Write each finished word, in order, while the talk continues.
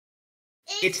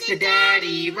It's the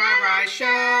Daddy Rah-Rah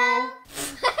Show!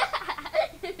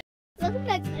 Welcome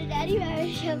back to the Daddy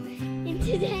Rah-Rah Show. And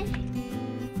today,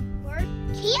 we're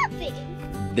camping.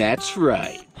 That's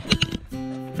right.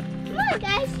 Come on,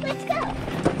 guys, let's go.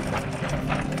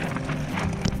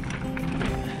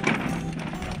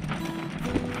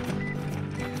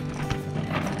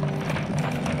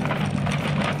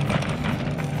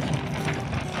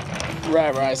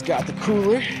 Rah-Rah's got the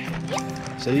cooler.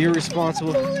 Yep. So you're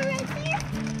responsible. Cooler right there.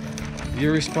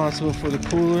 You're responsible for the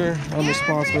cooler. I'm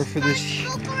responsible for this.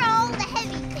 Responsible for all the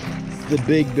heavy things. The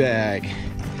big bag.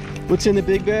 What's in the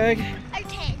big bag? Our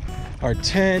tent. Our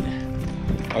tent,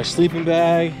 our sleeping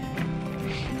bag,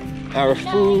 our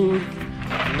food,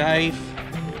 knife,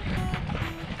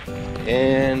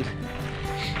 and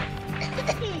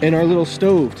our little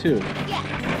stove too. Yeah.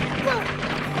 Whoa.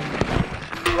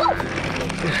 Whoa.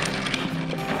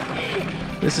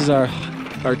 This is our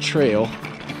trail. See,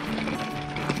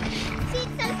 it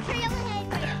says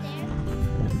trailhead right there.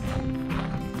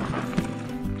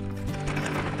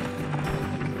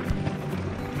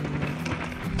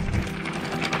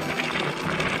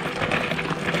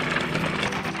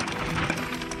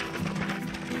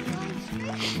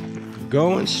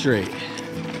 Going straight.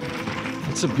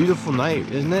 It's a beautiful night,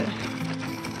 isn't it?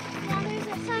 Now there's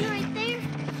a sun right there.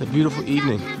 It's a beautiful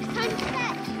evening.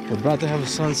 We're about to have a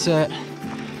sunset.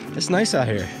 It's nice out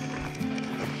here.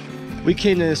 We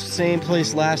came to this same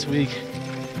place last week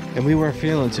and we weren't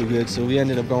feeling too good, so we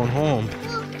ended up going home.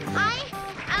 Well, I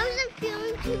wasn't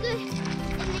feeling too good,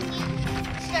 and then you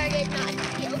started not to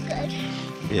feel good.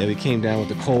 Yeah, we came down with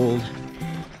the cold.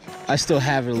 I still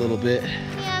have it a little bit,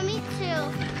 Yeah, me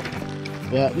too.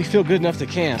 but we feel good enough to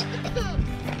camp.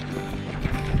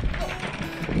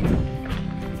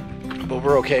 But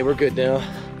we're okay, we're good now.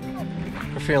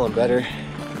 We're feeling better.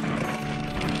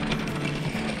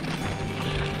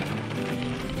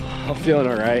 I'm feeling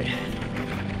all right.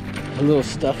 A little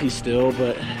stuffy still,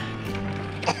 but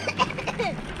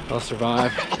I'll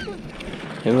survive.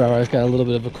 And Rah-Rah's got a little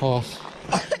bit of a cough.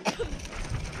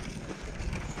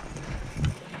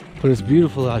 But it's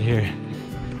beautiful out here.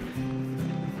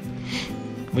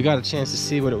 We got a chance to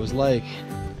see what it was like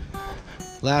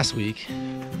last week.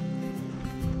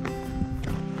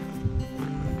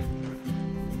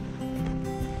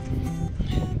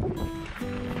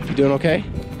 You doing okay?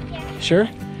 Yeah. Sure?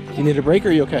 You need a break or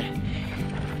are you okay?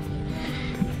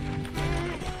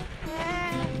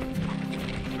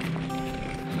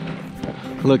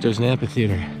 Look, there's an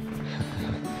amphitheater.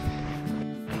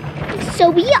 So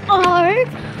we are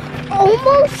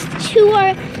almost to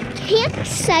our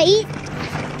campsite.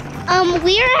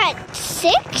 We're at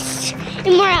 6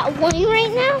 and we're at 1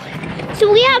 right now.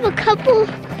 So we have a couple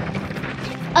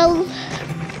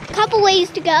ways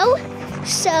to go.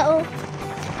 So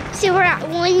we're at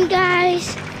 1,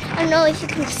 guys. I don't know if you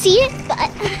can see it,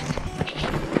 but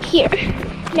here.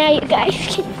 Now you guys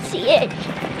can see it.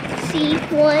 See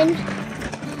 1.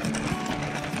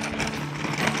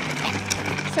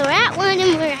 So we're at 1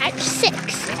 and we're at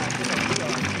 6.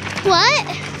 What?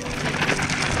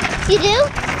 You do?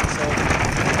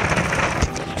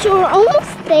 So we're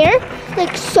almost there,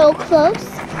 like so close.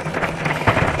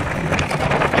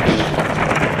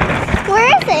 Where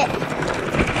is it?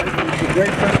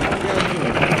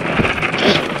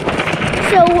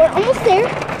 So we're almost there.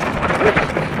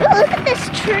 Oh, look at this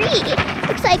tree.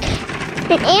 Looks like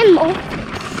an animal.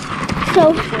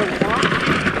 So,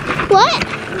 what?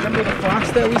 Remember the fox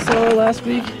that we saw last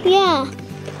week? Yeah.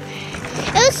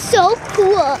 It was so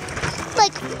cool.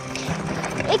 Like,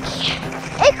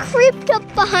 it creeped up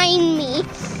behind me.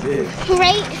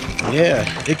 Right? Yeah,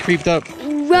 it creeped up.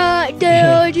 Right,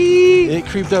 Daddy. It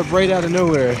creeped up right out of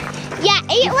nowhere. Yeah,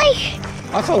 it like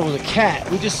I thought it was a cat.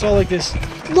 We just saw like this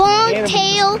long animal,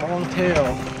 tail. long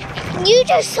tail. You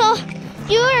just saw,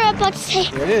 you were about to say,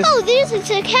 There it is. oh, this is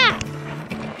a cat.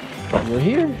 We're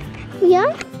here. Yeah?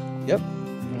 Yep.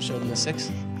 I'm gonna show them the 6.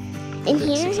 And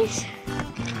here is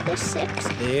the 6.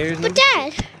 There's But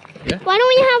Dad, Yeah? why don't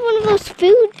we have one of those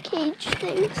food cage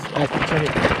things? I have to turn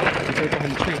it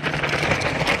behind the tree.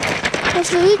 The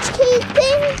food cage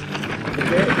thing?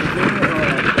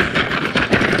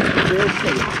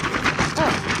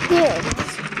 Oh, here it is.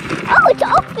 Oh, it's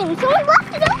open. Someone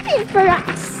left it open for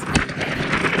us.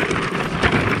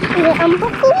 Yeah,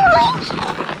 unbuckle mine.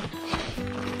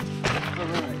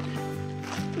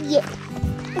 Yeah.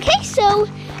 Okay, so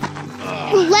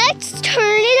let's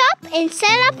turn it up and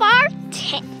set up our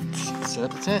tent. Set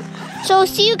up the tent. So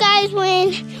see you guys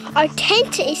when our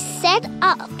tent is set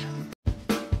up.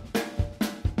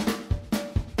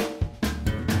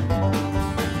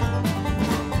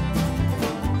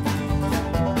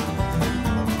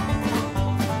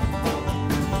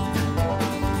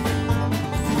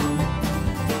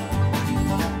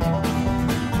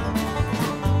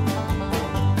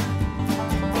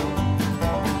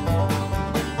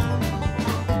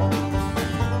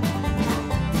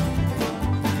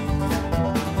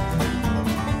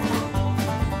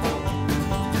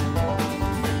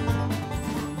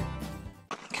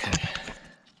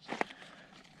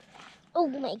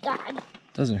 God.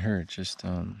 Doesn't hurt, just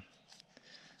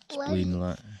it's Blood? bleeding a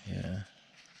lot. Yeah.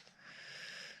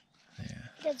 Yeah.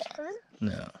 Does it hurt?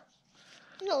 No.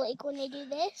 No, like when I do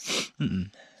this. Mm-mm.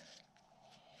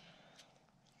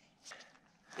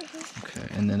 Okay,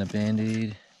 and then a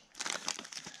Band-Aid.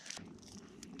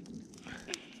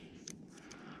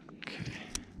 Okay.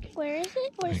 Where is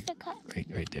it? Where's the cut?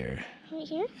 Right there. Right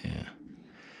here? Yeah.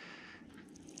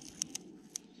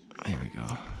 There we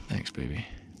go. Thanks, baby.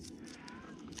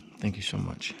 Thank you so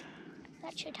much.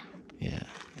 That should help. Yeah,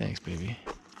 thanks, baby.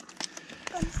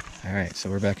 All right, so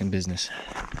we're back in business.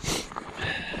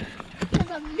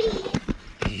 Because of me.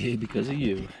 Yeah, because of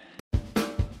you.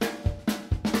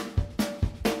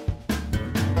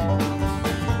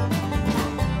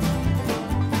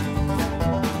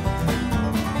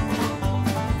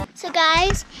 So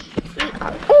guys, we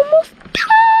are almost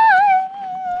done.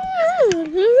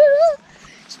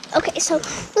 Okay, so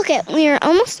look at, we are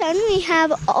almost done. We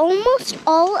have almost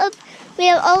all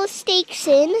the steaks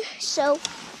in. So,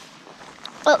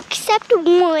 well, except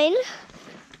one.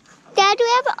 Dad, do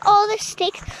we have all the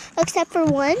steaks except for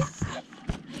one?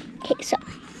 Okay, so,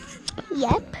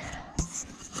 yep.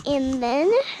 And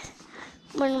then,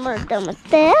 when we're done with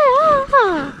that,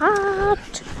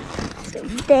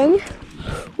 then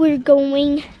we're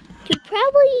going to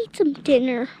probably eat some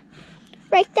dinner.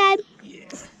 Right, Dad? Yeah,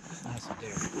 that's a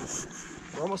dinner.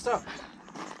 We're almost up.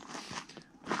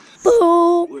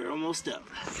 Oh, We're almost up.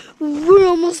 we're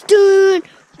almost done.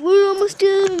 We're almost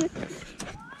done.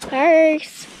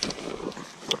 First,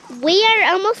 we are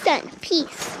almost done.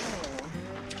 Peace.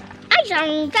 My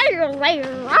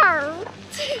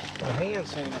hand's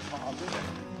saying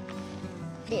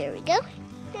There we go.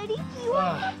 Daddy, do you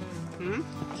want Hmm?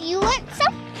 Do you want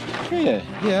some? Yeah,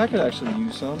 I could actually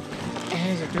use some. My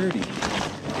hands are dirty.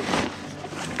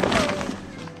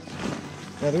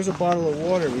 Now there's a bottle of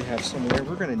water we have somewhere.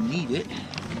 We're gonna need it.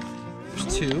 There's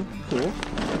two. Cool.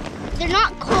 They're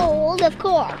not cold, of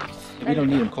course. We don't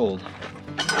need them cold.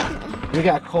 We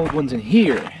got cold ones in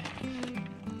here.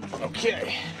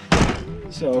 Okay.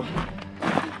 So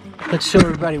let's show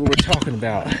everybody what we're talking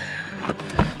about.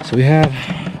 So we have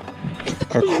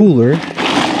our cooler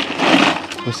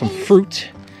with some fruit.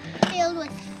 Filled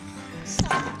with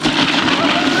salt.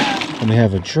 And we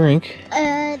have a drink.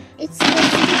 It's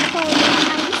supposed to be called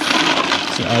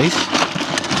ice. Some ice.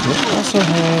 We also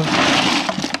have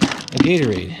a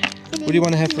Gatorade. What do you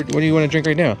want to have for? What do you want to drink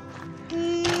right now?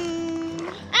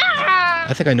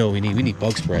 I think I know what we need. We need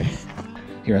bug spray.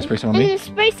 You want to spray some on I'm me? gonna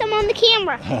spray some on the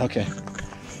camera Oh, okay.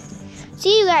 so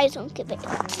you guys don't get bit.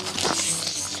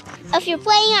 If you're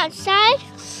playing outside,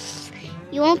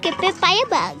 you won't get bit by a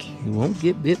bug. You won't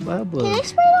get bit by a bug. Can I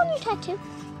spray it on your tattoo?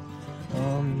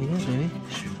 Yeah, maybe.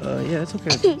 Yeah, that's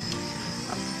okay.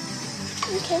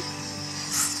 Okay.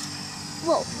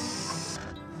 Whoa.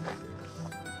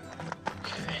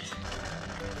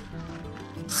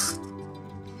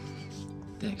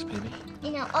 Thanks, baby.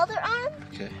 In our other arm.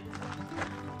 Okay.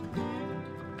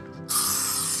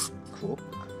 Cool.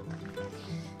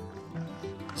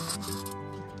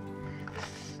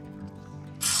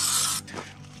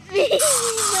 There you go.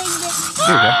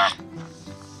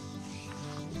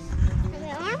 And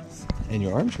my arms. And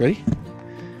your arms, ready?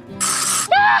 It's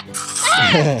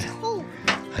cold.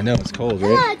 I know, it's cold, Ah,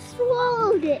 right? I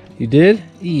swallowed it. You did?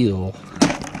 Eel.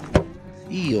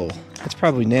 Eel. That's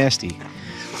probably nasty.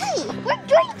 Hey, we're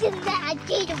drinking that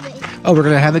Gatorade. Oh, we're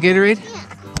gonna have a Gatorade? Yeah.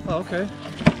 Oh, okay.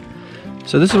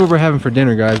 So this is what we're having for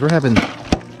dinner, guys. We're having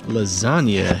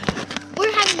lasagna.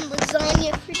 We're having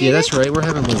lasagna for dinner. Yeah, that's right. We're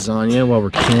having lasagna while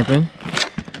we're camping.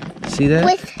 See that?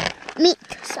 With meat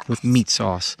sauce. With meat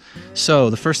sauce. So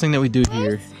the first thing that we do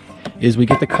here is we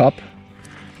get the cup.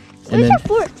 And Where's then our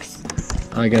forks?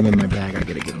 I got them in my bag. I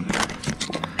gotta get them.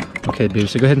 Okay, babe.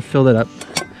 So go ahead and fill that up.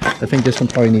 I think this one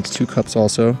probably needs 2 cups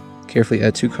also. Carefully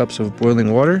add 2 cups of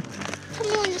boiling water. Tell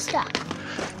me when to stop.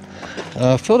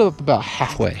 Fill it up about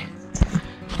halfway.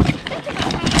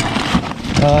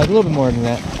 A little bit more than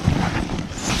that.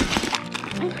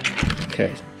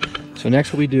 Okay. So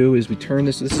next what we do is we turn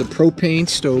this. This is a propane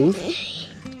stove.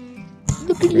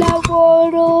 Look at that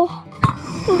water.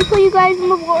 Let me put you guys in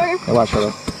the water. Now watch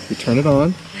how we turn it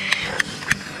on.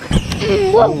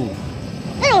 Whoa. Ooh.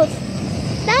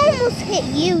 That almost hit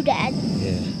you, Dad.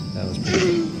 Yeah, that was pretty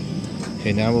good.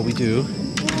 Okay, now what we do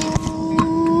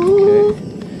Ooh.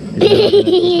 is we're gonna open up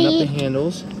the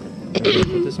handles. And we're gonna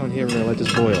put this on here. We're gonna let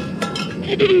this boil.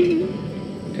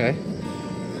 Okay.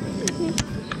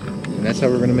 And that's how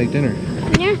we're gonna make dinner.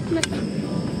 Yeah.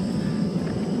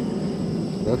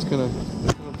 That's gonna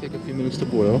take a few minutes to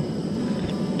boil.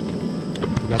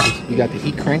 We got the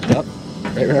heat cranked up.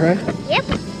 Right. Yep.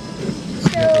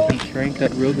 So Crank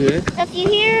that real good. if you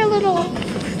hear a little,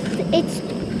 it's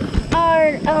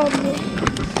our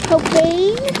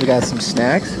propane. We got some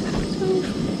snacks.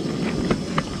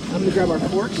 I'm gonna grab our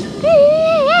forks.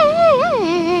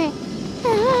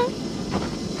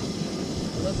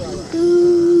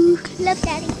 Love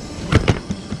Daddy.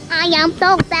 I am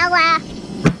so Bella.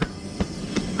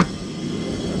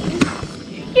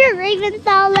 You're Raven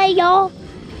Sala, y'all.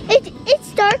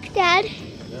 It's dark, Dad.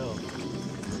 No,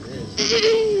 it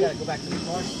is. We gotta go back to the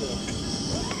car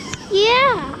still.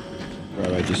 Yeah.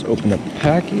 Alright, I just opened up the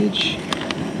package.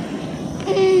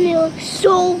 It looks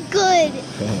so good.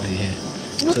 Oh yeah.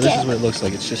 Look So this is what it looks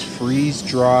like. It's just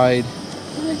freeze-dried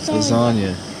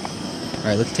lasagna.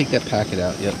 Alright, let's take that packet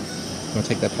out. Yep. You wanna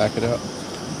take that packet out?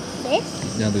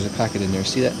 This? Now there's a packet in there.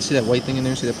 See that white thing in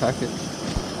there? See that packet?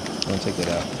 I'm gonna take that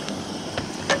out.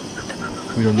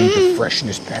 We don't need the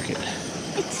freshness packet.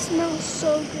 It smells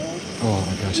so good. Oh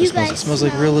my gosh, You it guys smells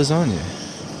like smell. real lasagna.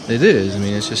 It is. I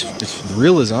mean, it's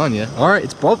real lasagna. All right,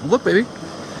 it's look, baby,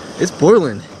 it's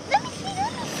boiling. Let me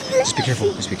see. Just be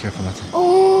careful. Just be careful not to.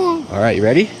 Oh, All right, you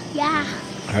ready? yeah.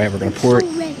 All right, we're gonna pour so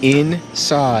it ready.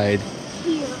 inside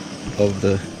Here. of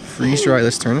the freeze dry.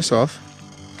 Let's turn this off.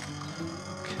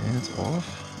 Okay, it's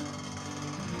off.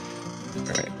 All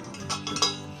right,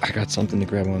 I got something to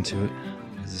grab onto it.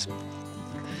 This-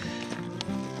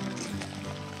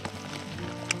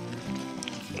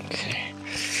 Okay.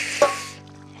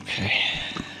 Okay.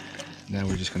 Now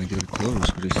we're just gonna give it a close.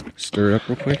 We'll just stir it up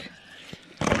real quick.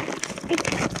 I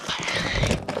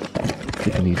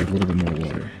think I need a little bit more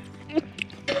water.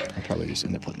 I'll probably just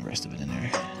end up putting the rest of it in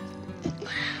there.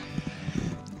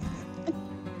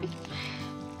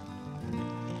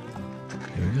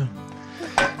 Here we go.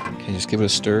 Okay, just give it a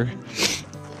stir.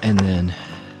 And then,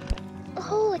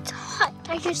 Oh, it's hot.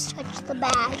 I just touched the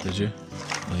bag. did you?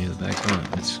 Oh yeah, the bag's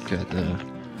hot. It's got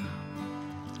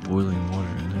boiling water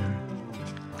in there.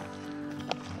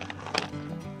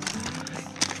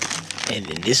 And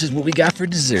then this is what we got for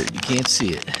dessert. You can't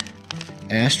see it.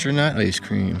 Astronaut ice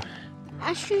cream.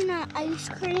 Astronaut ice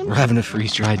cream. We're having a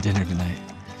freeze-dried dinner tonight.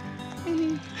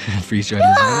 Mhm. Freeze-dried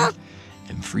lasagna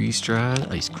and freeze-dried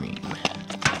ice cream.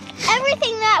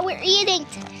 Everything that we're eating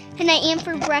tonight and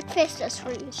for breakfast is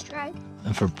freeze-dried.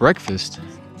 And for breakfast,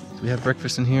 do we have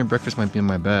breakfast in here? Breakfast might be in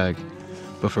my bag.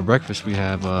 But for breakfast, we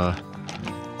have a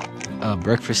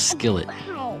breakfast skillet.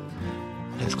 Wow.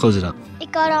 Let's close it up.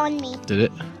 It got on me, Did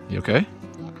it? You okay?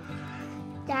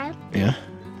 Dad. Yeah.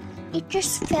 It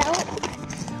just felt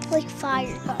like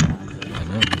fire got on me. I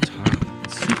know, it's hot.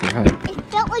 It's super hot. It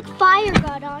felt like fire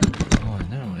got on me. Oh, I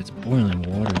know. It's boiling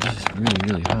water. This is really,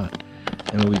 really hot.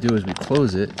 And what we do is we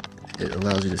close it. It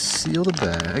allows you to seal the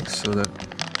bag so that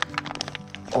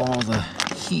all the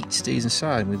heat stays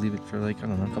inside. We leave it for like, I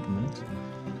don't know, a couple minutes.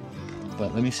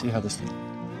 But let me see how this thing.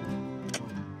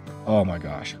 Oh my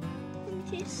gosh.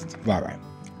 Just Right.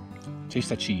 Taste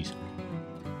that cheese.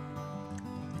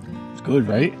 It's good,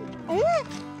 right?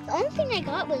 the only thing I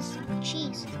got was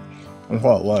cheese. I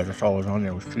thought it was. I saw what was on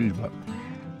there was cheese, but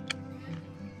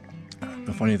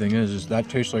the funny thing is that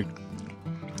tastes like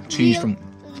cheese Real from.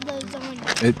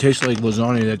 lasagna. It tastes like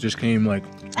lasagna that just came like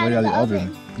right out of the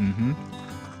oven. Mm-hmm.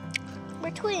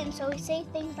 We're twins, so we say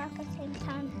things at the same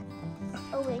time.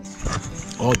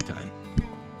 Always. All the time.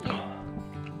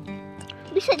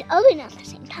 We said oven at the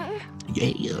same time.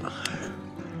 Yeah.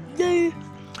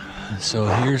 So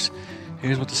here's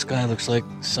what the sky looks like.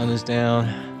 Sun is down.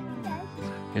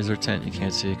 Here's our tent. You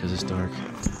can't see it because it's dark.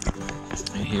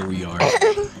 And here we are.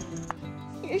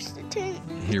 Here's the tent.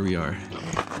 Here we are.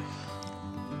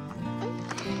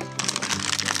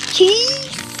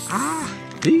 Cheese.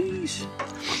 Peace.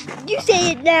 You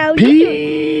say it now.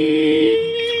 Peace.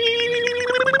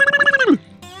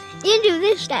 You do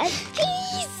this, Dad.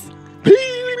 Cheese.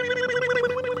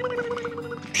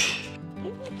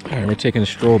 Alright, we're taking a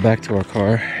stroll back to our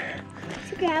car.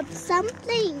 To grab some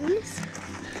things.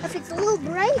 If it's a little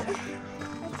bright,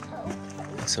 let's go.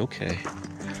 It's okay.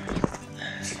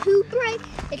 Too bright.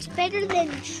 It's better than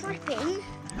tripping.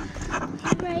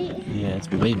 Right? Yeah, it's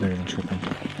way better than tripping.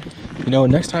 You know,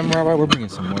 next time we're out, we're bringing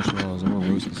some marshmallows and we're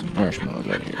roasting some marshmallows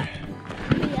right here.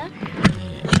 Yeah.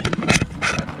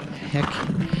 Heck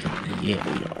yeah,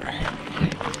 we are.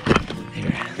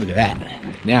 Here, look at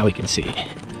that. Now we can see.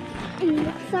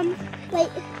 And some light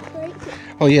right here.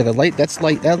 Oh yeah, the light. That's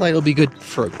light. That light will be good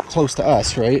for close to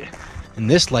us, right? And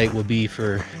this light will be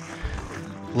for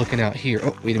looking out here.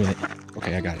 Oh, wait a minute.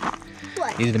 Okay, I got it.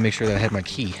 What? Needed to make sure that I had my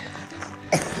key.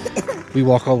 We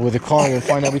walk over with the car and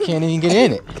find out we can't even get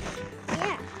in it.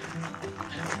 Yeah.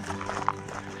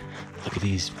 Look at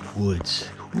these woods.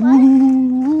 What?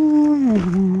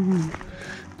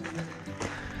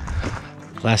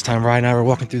 Last time Ryan and I were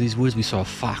walking through these woods, we saw a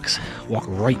fox walk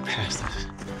right past us.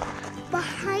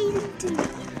 Behind you.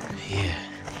 Yeah.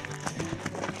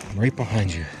 Right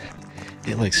behind you.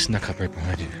 It like snuck up right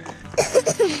behind you.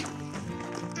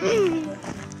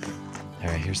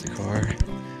 Alright, here's the car.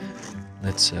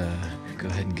 Let's go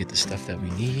ahead and get the stuff that we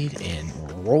need and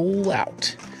roll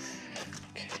out.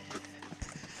 Okay.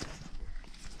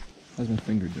 How's my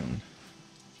finger doing?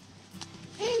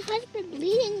 It has been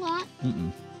bleeding a lot.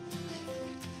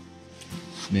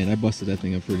 Man, I busted that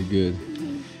thing up pretty good.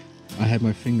 I had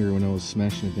my finger when I was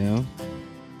smashing it down.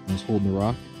 I was holding the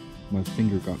rock. My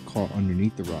finger got caught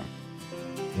underneath the rock.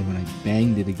 And when I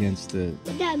banged it against the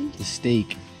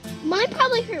stake. Mine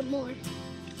probably hurt more.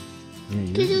 Yeah,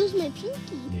 because it was my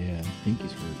pinky. Yeah,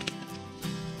 pinky's hurt.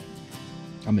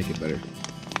 I'll make it better.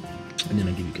 And then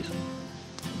I'll give you a kiss.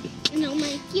 And I'll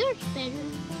make yours better.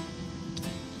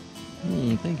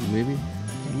 Thank you, baby.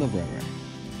 I love Rat.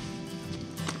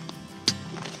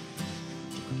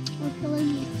 Okay, let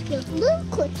me go a little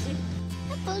closer.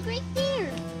 That bug right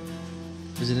there.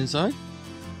 Is it inside?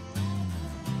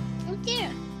 Right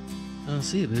there. I don't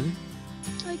see it, baby.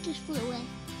 Oh, it just flew away.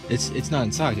 It's not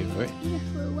inside here, right? It just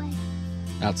flew away.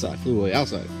 Outside. Flew away.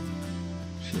 Outside.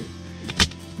 Shit.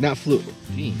 Not flew.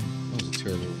 Gee, that was a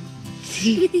terrible.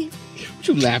 What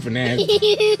you laughing at? You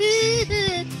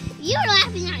were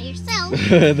laughing at yourself.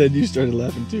 Then you started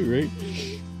laughing too, right?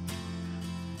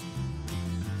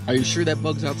 Are you sure that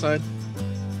bug's outside?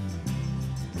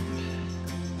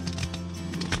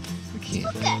 I can't.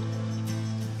 Look at.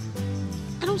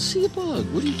 I don't see a bug.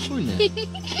 What are you pointing at?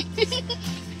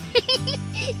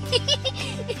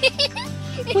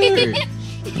 Where?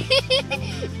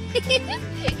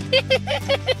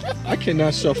 I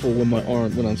cannot shuffle with my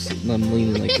arm when I'm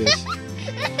leaning like this.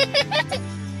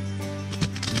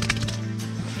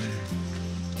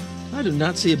 I do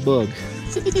not see a bug.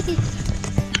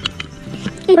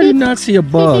 I did not see a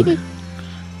bug.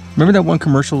 Remember that one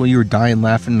commercial where you were dying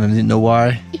laughing and I didn't know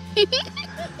why?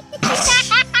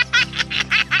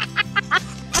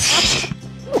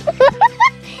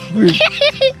 we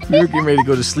were getting ready to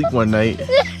go to sleep one night.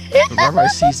 Remember,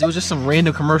 it was just some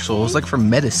random commercial. It was like for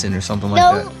medicine or something like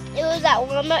that. No, it was at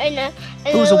Walmart and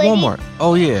it was a Walmart.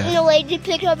 Oh yeah. And the lady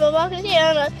picked up a bucket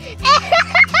and I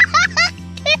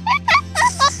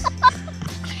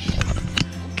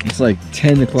It's like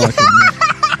 10 o'clock at night.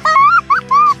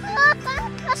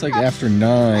 It's like after 9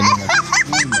 on like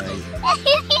school night.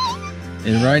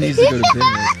 And Ryan needs to go to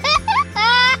bed.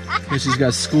 Because she's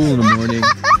got school in the morning.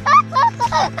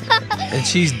 And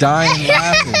she's dying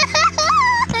laughing.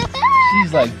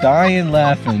 She's like dying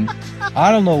laughing.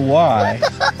 I don't know why.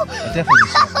 I definitely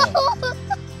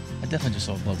just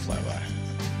saw a bug fly by.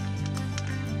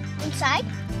 Inside?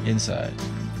 Inside.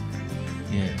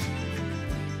 Yeah.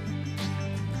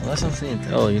 Well, that's what I'm saying.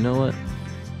 Oh, you know what?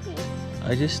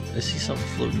 I see something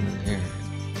floating in the air.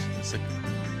 It's like a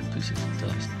piece of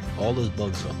dust. All those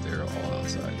bugs up there are all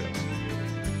outside though.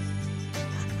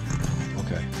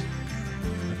 Okay. I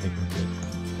think we're good.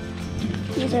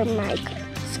 These are my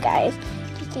cards, guys. I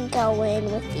think I'll win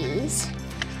with these.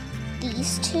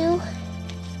 These two.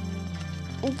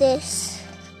 This.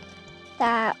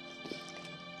 That.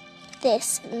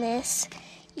 This and this.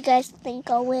 You guys think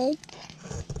I'll win?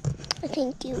 I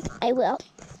think I will.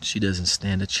 She doesn't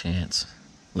stand a chance.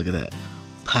 Look at that.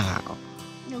 Pow.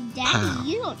 No, Daddy, Pow.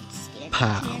 you don't stand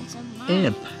Pow. a chance of mine.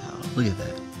 And pow. Look at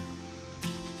that.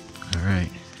 All right.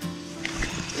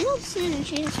 You don't stand a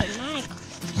chance of mine.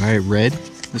 All right, red.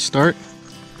 Let's start.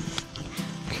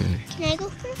 Okay. Can I go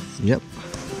first? Yep.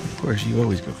 Of course, you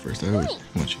always go first. I always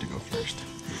want you to go first.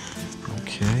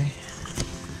 Okay.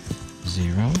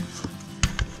 0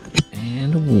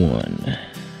 and 1.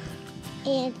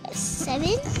 And a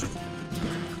 7.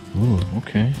 Ooh,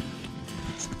 okay.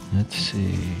 Let's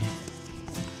see.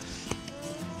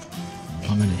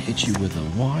 I'm gonna hit you with a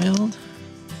wild.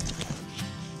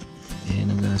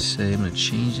 And I'm gonna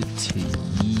change it to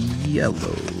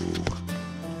yellow.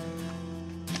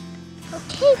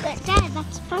 Okay, but Dad,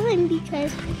 that's fine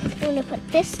because I'm gonna put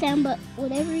this down, but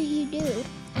whatever you do,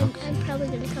 I'm probably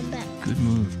gonna come back. Good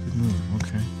move,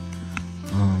 okay.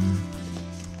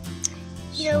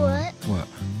 You know what? What?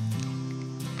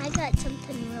 I got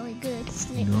something really good.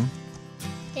 You know?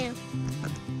 Yeah.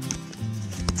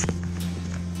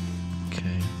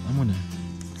 Okay, I'm gonna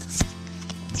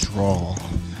draw.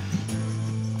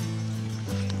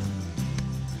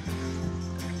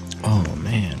 Oh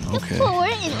man, okay. 4,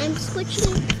 and I'm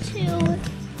switching to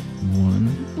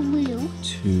 1, blue.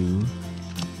 2,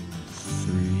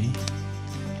 3.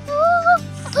 Oh,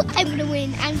 I'm gonna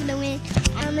win. I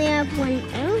only have 1.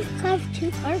 I only have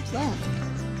 2 cards left.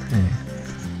 Okay.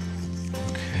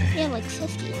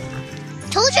 50.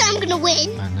 Told you I'm gonna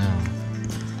win. I know.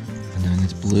 And then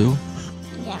it's blue.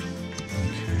 Yeah.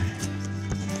 Okay.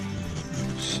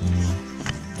 So, do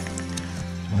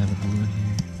I have a blue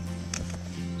here?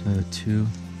 Do I have a 2? Do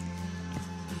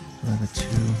I have a 2?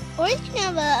 Or you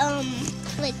can have a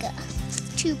like a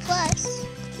 2 plus.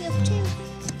 You have 2.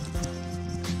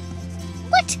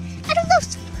 What? I don't know.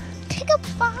 Pick up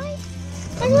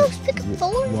 5. I don't know. Pick up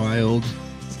 4. Wild.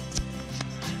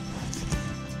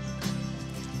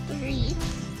 3.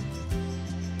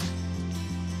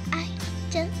 I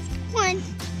just won.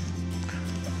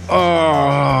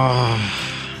 Oh.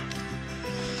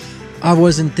 I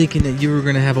wasn't thinking that you were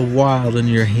gonna have a wild in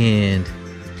your hand.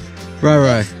 Right.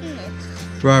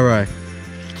 Right.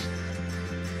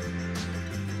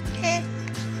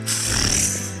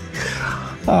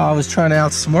 Oh, I was trying to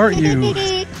outsmart you.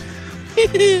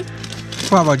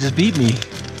 Probably just beat me.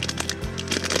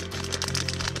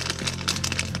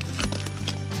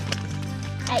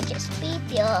 I just beat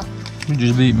you. You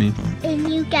just beat me.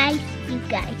 And you guys.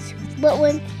 What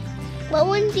one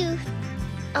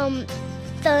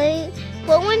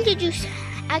did you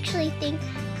actually think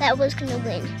that was gonna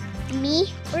win?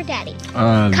 Me or Daddy?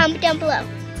 Comment down below.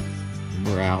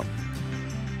 We're out.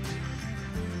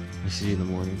 We'll see you in the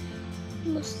morning.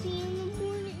 We'll see you in the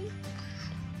morning.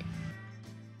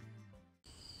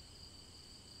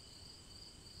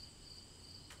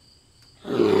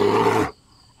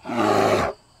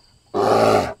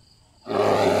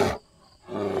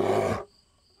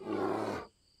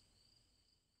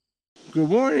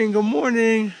 Good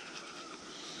morning.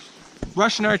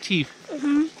 Brushing our teeth.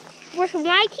 Brushing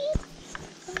my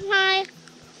teeth. My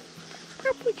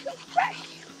purple toothbrush.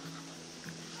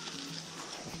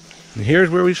 And here's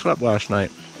where we slept last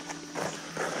night.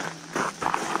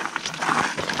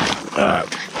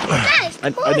 Guys,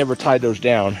 come I on. never tied those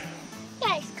down.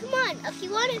 Guys, come on. If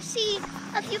you want to see,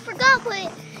 if you forgot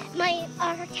what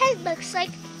our tent looks like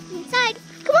inside,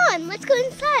 come on, let's go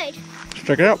inside. Let's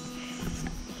check it out.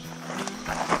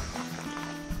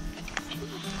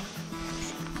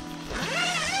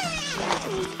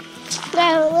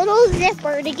 Got a little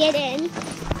zipper to get in.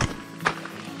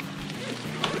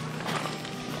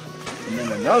 And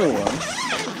then another one.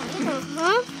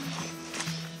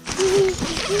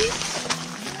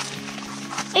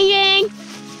 And then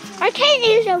our tent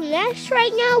is a mess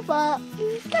right now, but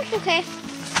that's okay.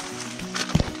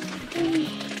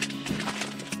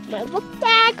 My book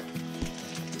bag.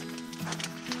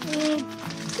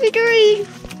 Victory.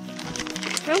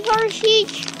 My car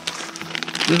sheet.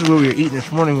 This is what we were eating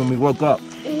this morning when we woke up.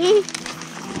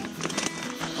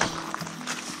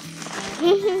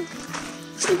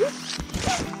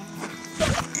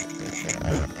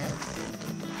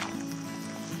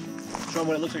 Show them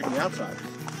what it looks like from the outside.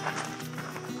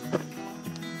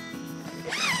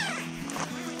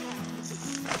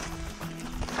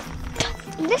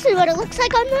 This is what it looks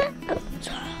like on the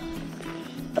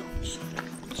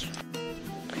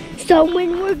So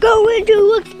when we're going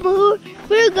to explore,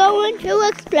 we're going to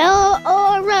explore.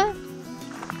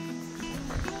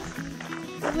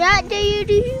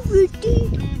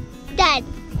 Dad,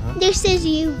 this is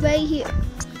you right here.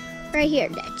 Right here,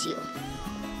 that's you.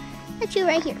 That's you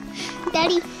right here.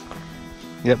 Daddy.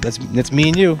 Yep, that's me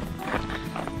and you.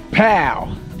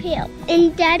 Pow! Pale.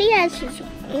 And Daddy has his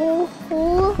whole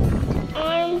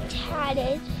arm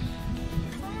tatted.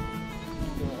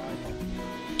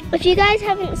 If you guys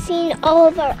haven't seen all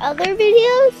of our other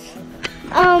videos,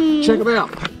 Check them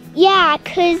out. yeah,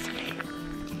 because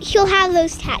he'll have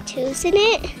those tattoos in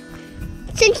it.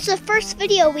 Since the first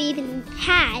video we even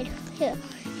had,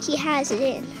 he has it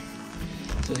in.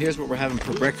 So here's what we're having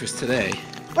for breakfast today.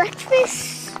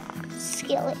 Breakfast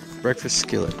skillet. Breakfast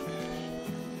skillet.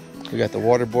 We got the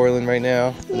water boiling right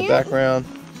now in the background.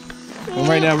 And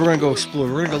right now we're gonna go explore.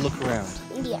 We're gonna go look around.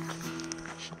 Yeah.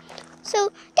 So,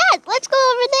 Dad, let's go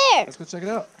over there. Let's go check it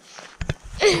out.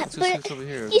 Let's go see But what's over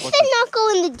here. you said not go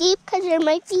in the deep because there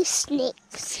might be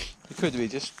snakes. It could be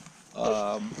just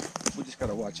we just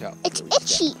gotta watch out. It's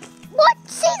itchy. What?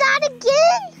 Say that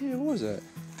again? Yeah, what was that?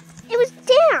 It was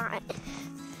Dad.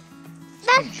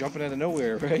 Something jumping out of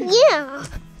nowhere, right? Yeah.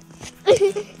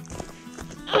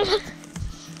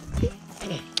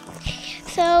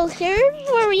 So here's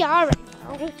where we are right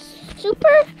now. It's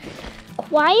super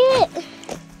quiet.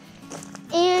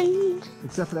 And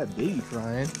Except for that baby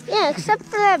crying. yeah, except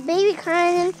for that baby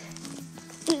crying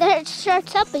and then it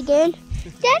starts up again.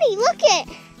 Daddy, look it!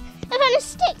 I found a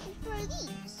stick. Throw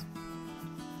these.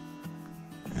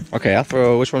 Okay, I'll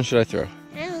throw. Which one should I throw?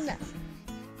 I don't know.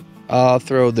 I'll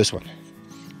throw this one.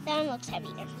 That one looks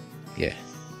heavier. Yeah.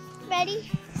 Ready,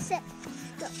 set,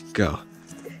 go. Go.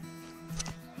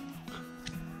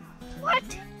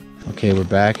 Okay, we're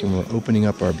back and we're opening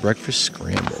up our breakfast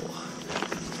scramble.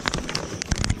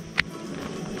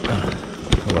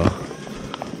 Hello.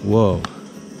 Whoa.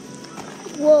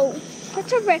 Whoa.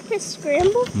 That's a breakfast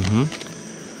scramble? Mm-hmm.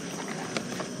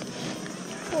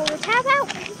 Pull the tab out.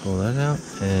 Pull that out.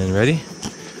 And ready?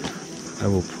 I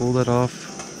will pull that off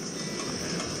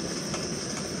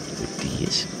with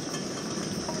these.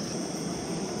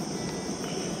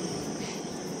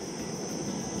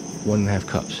 One and a half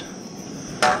cups.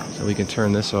 So we can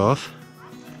turn this off.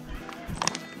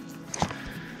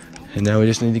 And now we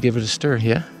just need to give it a stir,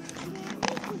 yeah?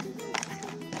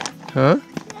 Huh?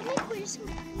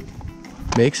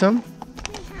 Make some?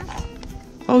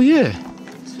 Oh yeah.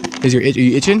 Are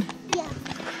you itching? Yeah.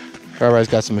 Barbara's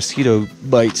got some mosquito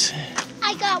bites.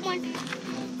 I got one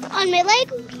on my leg,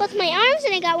 both my arms,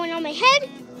 and I got one on my head.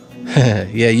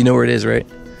 Yeah, you know where it is, right?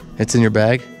 It's in your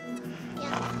bag?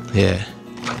 Yeah. Yeah.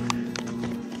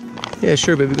 Yeah,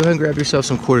 sure, baby. Go ahead and grab yourself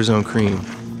some cortisone cream.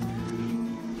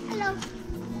 Hello.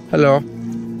 Hello.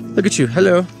 Look at you.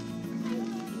 Hello.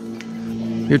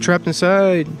 You're trapped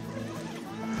inside.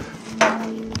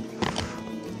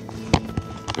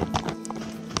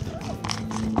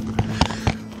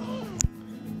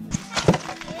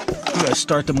 I'm gonna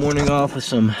start the morning off with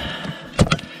some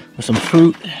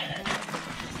fruit.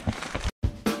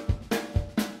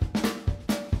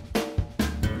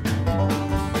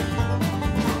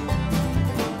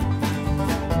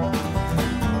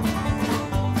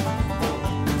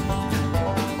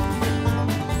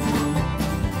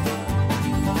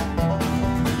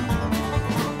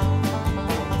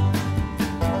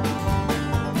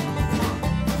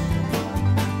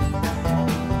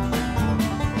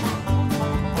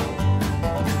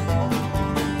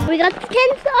 We got the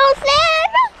tents all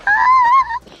set.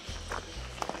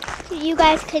 So you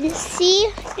guys can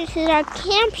see, this is our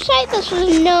campsite. This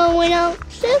is no one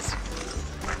else's.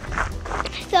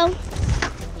 So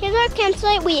here's our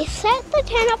campsite. We set the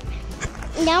tent up.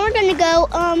 Now we're gonna go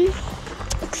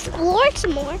explore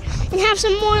some more and have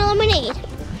some more lemonade.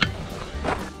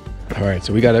 All right,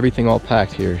 so we got everything all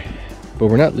packed here, but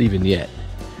we're not leaving yet.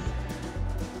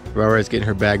 Barbara's getting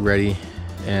her bag ready,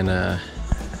 and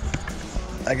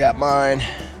I got mine.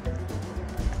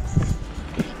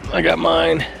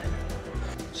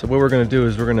 So what we're gonna do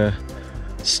is we're gonna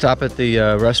stop at the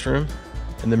restroom,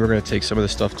 and then we're gonna take some of the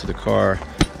stuff to the car.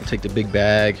 We'll take the big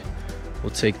bag. We'll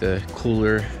take the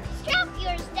cooler. Strap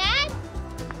yours, Dad.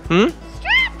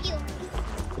 Strap yours.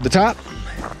 The top?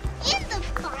 And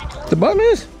the bottom. The bottom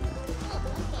is? Oh,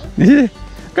 okay. Yeah,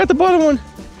 got the bottom one.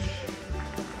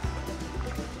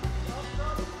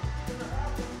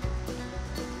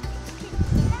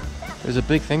 There's a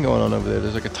big thing going on over there.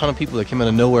 There's like a ton of people that came out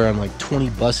of nowhere on like 20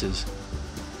 buses.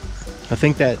 I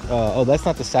think that, oh, that's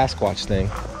not the Sasquatch thing.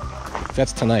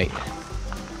 That's tonight,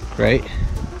 right?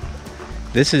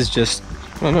 This is just,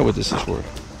 I don't know what this is for.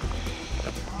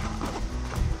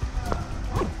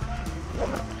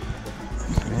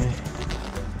 Okay.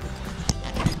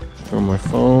 Throw my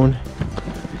phone.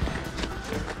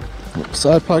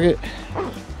 Side pocket.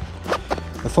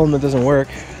 A phone that doesn't work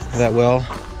that well.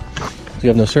 You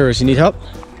have no service. You need help?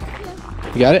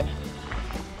 You got it?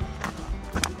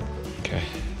 Okay.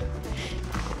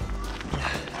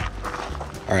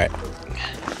 All right.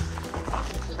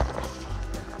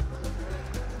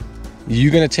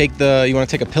 You gonna take the, you wanna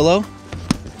take a pillow?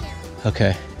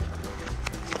 Okay.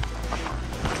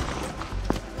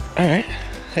 All right.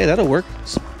 Hey, that'll work.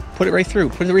 Just put it right through.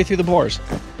 Put it right through the bars.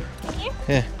 Here?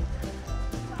 Yeah.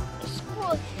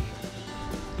 Squish.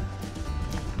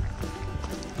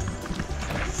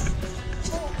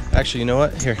 Actually, you know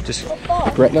what? Here, just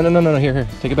grab. No. Here.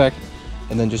 Take it back,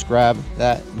 and then just grab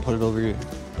that and put it over you.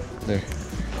 There.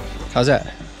 How's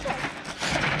that?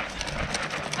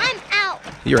 I'm out.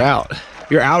 You're out.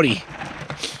 You're outie.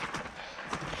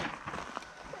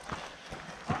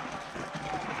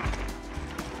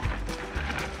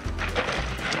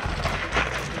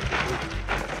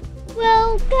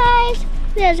 Well, guys,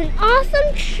 there's an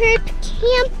awesome trip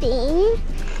camping,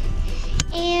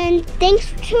 and thanks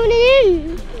for tuning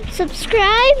in.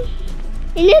 Subscribe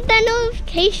and hit that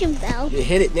notification bell. You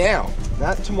hit it now,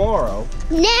 not tomorrow.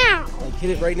 Now. Like hit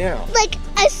it right now. Like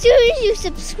as soon as you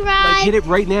subscribe. Like hit it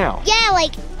right now. Yeah,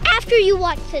 like after you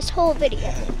watch this whole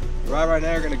video. Right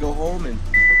now, we're gonna go home and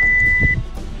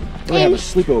we're gonna have a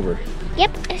sleepover.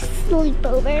 Yep, a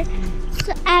sleepover.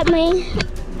 So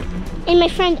and my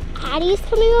friend Addie's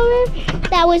coming over.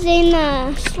 That was in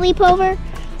a sleepover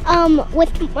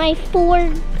with my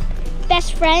 4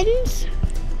 best friends.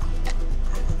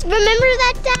 Remember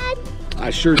that, Dad? I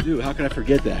sure do. How can I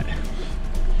forget that?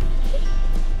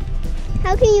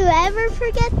 How can you ever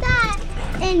forget that?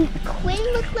 And Quinn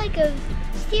looked like a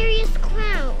serious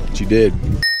clown. She did.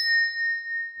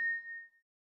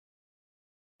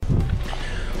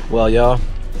 Well, y'all,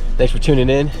 thanks for tuning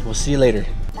in. We'll see you later.